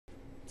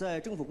在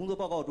政府工作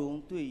报告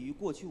中，对于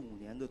过去5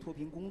年的脱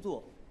贫工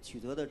作取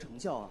得的成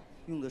效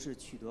用的是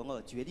取得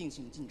了决定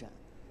性进展。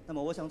那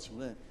么我想请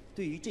问，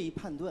对于这一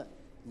判断，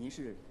您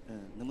是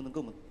能不能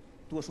跟我们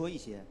多说一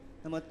些？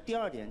那么第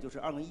二点就是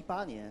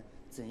2018年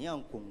怎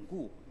样巩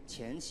固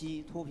前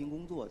期脱贫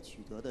工作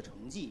取得的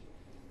成绩，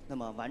那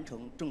么完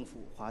成政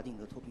府划定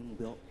的脱贫目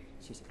标？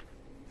谢谢。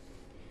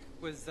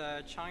With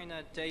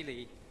China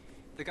Daily,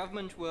 the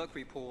government work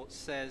report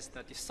says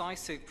that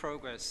decisive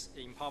progress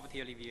in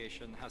poverty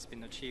alleviation has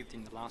been achieved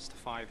in the last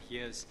 5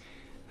 years.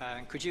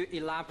 Could you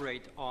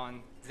elaborate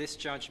on this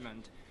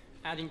judgment?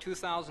 And in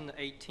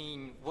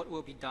 2018, what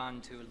will be done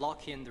to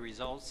lock in the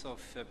results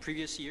of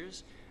previous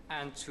years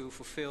and to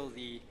fulfill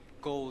the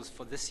goals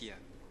for this year?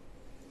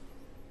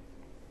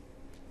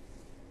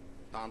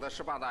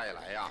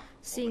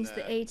 Since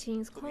the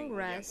 18th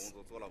Congress,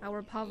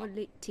 our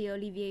poverty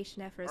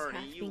alleviation efforts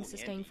have been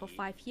sustained for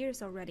 5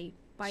 years already.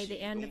 By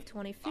the end of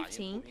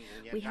 2015,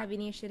 we have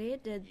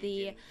initiated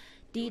the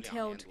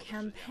detailed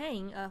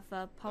campaign of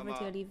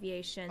poverty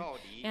alleviation,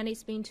 and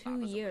it's been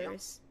 2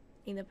 years.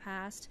 In the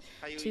past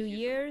 2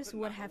 years,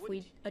 what have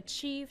we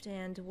achieved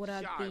and what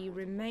are the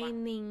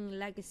remaining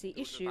legacy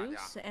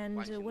issues and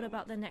what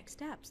about the next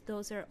steps?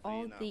 Those are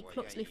all the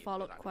closely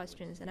followed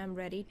questions, and I'm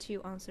ready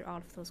to answer all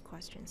of those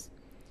questions.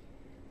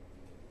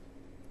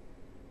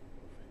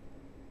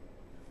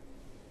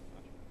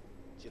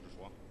 接着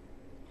说，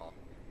好。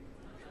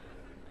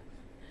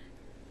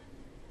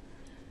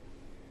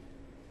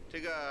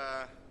这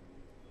个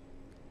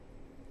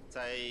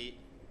在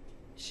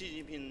习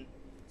近平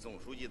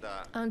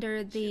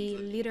Under the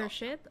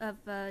leadership of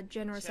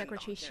General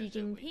Secretary Xi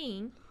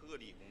Jinping,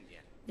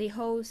 the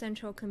whole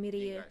Central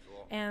Committee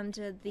and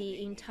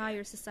the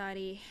entire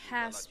society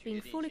has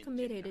been fully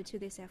committed to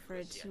this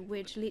effort,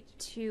 which lead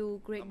to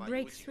great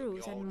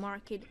breakthroughs and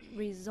market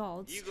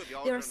results.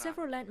 There are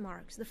several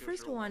landmarks. The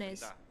first one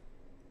is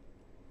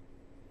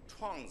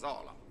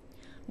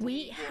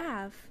we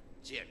have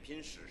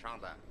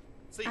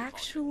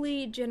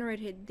actually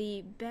generated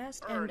the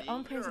best and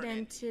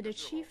unprecedented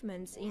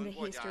achievements in the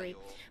history.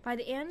 By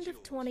the end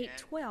of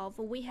 2012,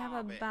 we have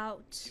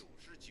about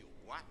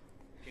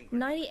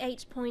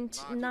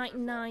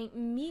 98.99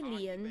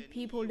 million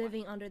people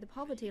living under the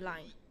poverty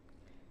line.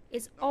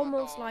 It's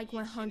almost like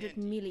 100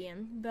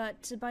 million,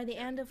 but by the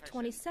end of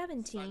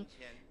 2017,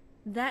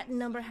 that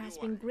number has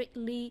been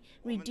greatly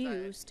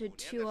reduced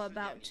to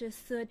about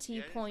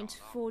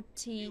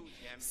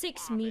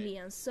 30.46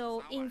 million.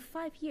 So in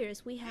 5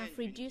 years, we have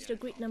reduced a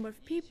great number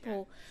of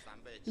people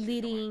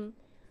living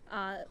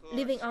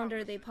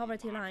under the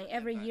poverty line.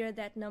 Every year,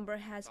 that number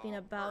has been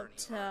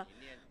about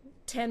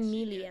 10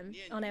 million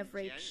on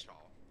average.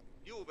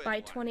 By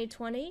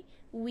 2020,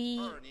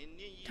 we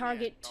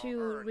target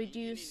to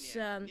reduce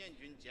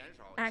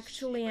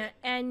actually an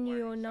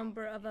annual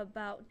number of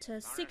about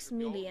 6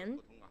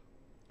 million.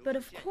 But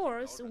of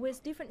course,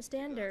 with different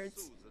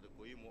standards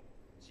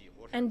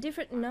and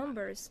different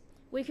numbers,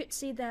 we could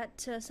see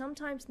that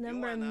sometimes the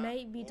number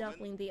may be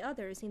doubling the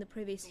others in the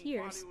previous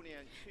years.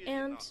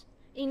 And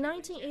in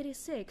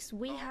 1986,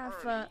 we have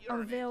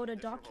unveiled a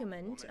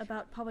document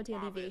about poverty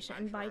alleviation,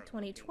 and by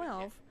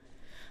 2012,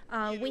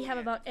 we have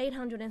about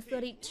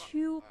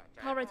 832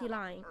 poverty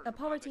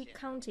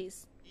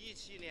counties.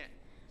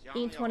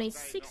 In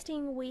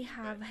 2016, we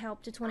have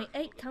helped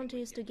 28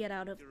 counties to get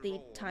out of the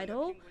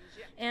title,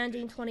 and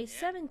in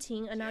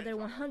 2017, another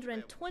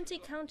 120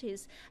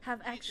 counties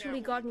have actually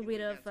gotten rid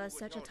of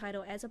such a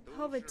title as a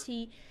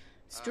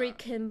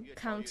poverty-stricken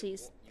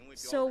counties.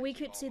 So we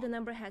could see the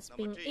number has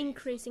been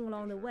increasing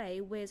along the way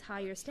with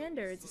higher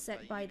standards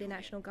set by the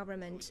national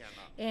government.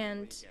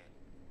 And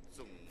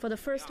for the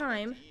first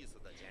time,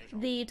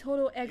 the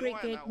total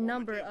aggregate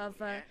number of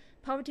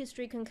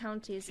poverty-stricken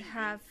counties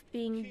have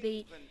been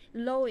the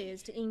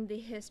lowest in the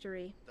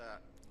history.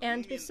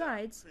 And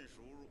besides,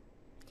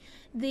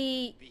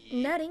 the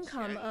net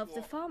income of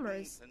the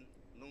farmers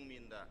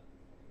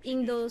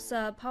in those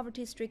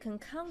poverty-stricken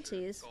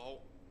counties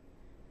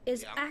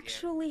is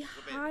actually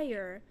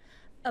higher,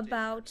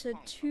 about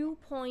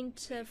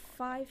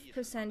 2.5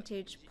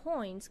 percentage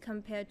points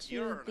compared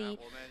to the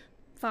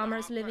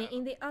farmers living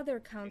in the other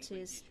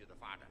counties.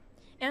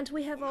 And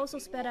we have also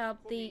sped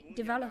up the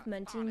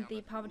development in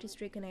the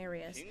poverty-stricken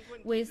areas.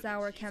 With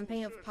our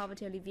campaign of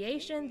poverty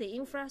alleviation, the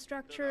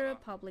infrastructure,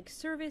 public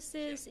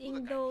services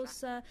in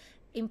those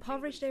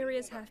impoverished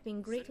areas have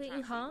been greatly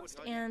enhanced,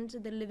 and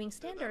the living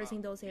standards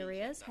in those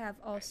areas have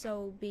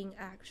also been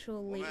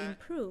actually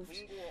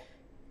improved.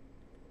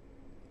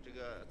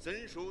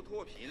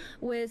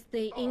 With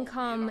the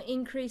income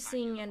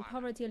increasing and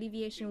poverty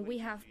alleviation, we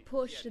have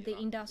pushed the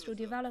industrial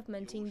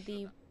development in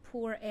the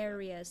poor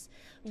areas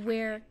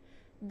where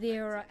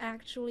there are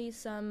actually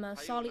some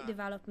solid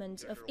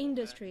development of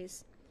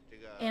industries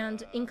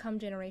and income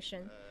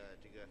generation.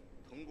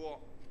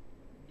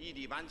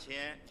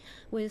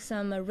 With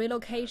some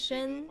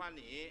relocation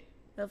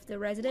of the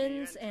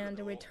residents and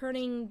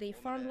returning the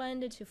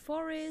farmland to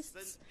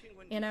forests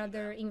and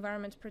other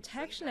environment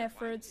protection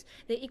efforts,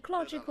 the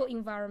ecological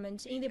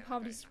environment in the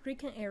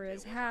poverty-stricken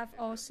areas have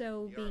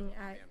also been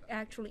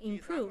actually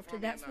improved.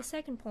 That's the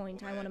second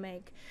point I want to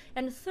make.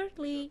 And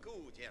thirdly,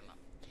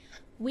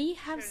 we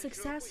have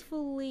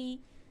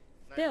successfully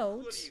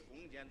built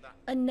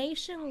a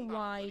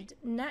nationwide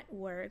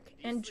network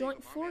and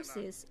joint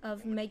forces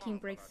of making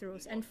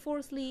breakthroughs. And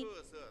fourthly,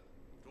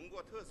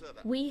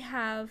 we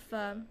have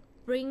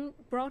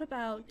brought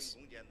about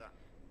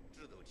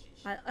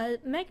a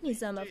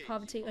mechanism of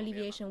poverty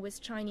alleviation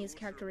with Chinese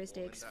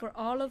characteristics. For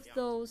all of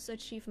those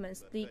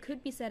achievements, they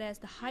could be said as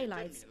the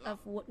highlights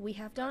of what we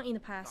have done in the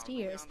past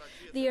years.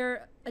 They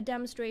are a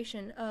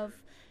demonstration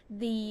of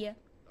the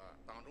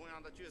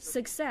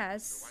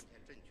success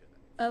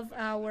of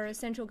our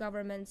central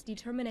government's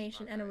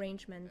determination and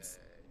arrangements.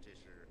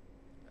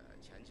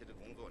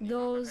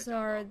 Those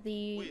are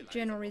the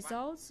general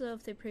results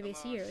of the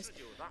previous years.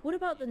 What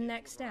about the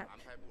next step?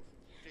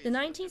 The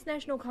 19th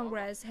National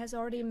Congress has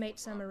already made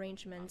some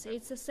arrangements.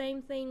 It's the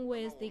same thing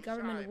with the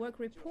government work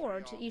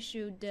report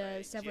issued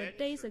several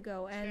days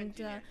ago, and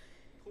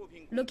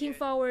looking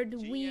forward,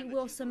 we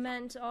will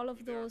cement all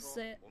of those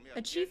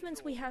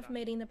achievements we have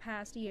made in the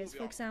past years.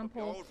 For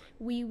example,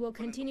 we will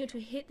continue to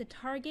hit the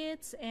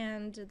targets,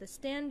 and the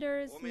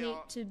standards need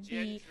to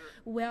be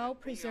well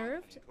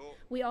preserved.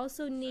 We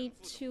also need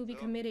to be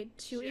committed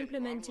to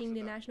implementing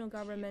the national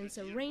government's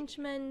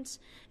arrangements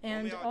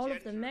and all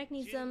of the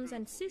mechanisms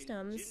and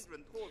systems.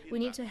 We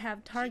need to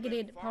have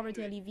targeted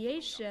poverty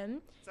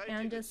alleviation,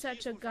 and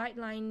such a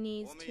guideline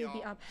needs to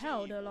be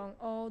upheld along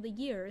all the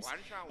years.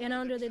 And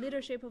under the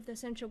leadership of the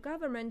central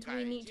government,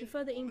 we need to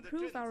further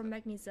improve our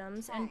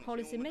mechanisms and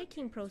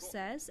policy-making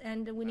process,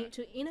 and we need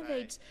to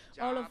innovate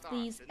all of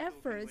these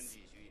efforts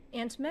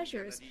and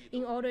measures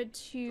in order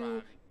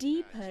to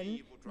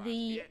deepen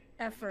the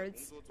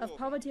efforts of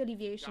poverty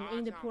alleviation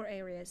in the poor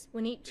areas.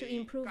 We need to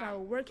improve our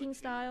working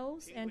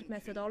styles and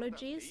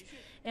methodologies,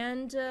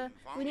 and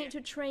we need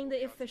to train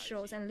the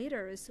officials and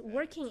leaders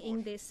working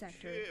in this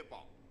sector.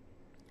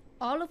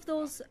 All of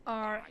those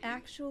are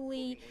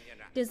actually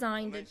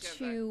designed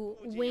to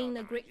win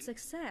a great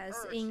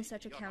success in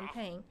such a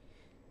campaign.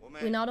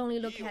 We not only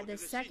look at the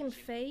second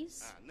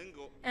phase,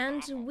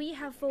 and we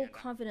have full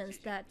confidence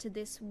that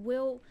this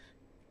will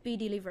be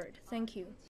delivered. Thank you.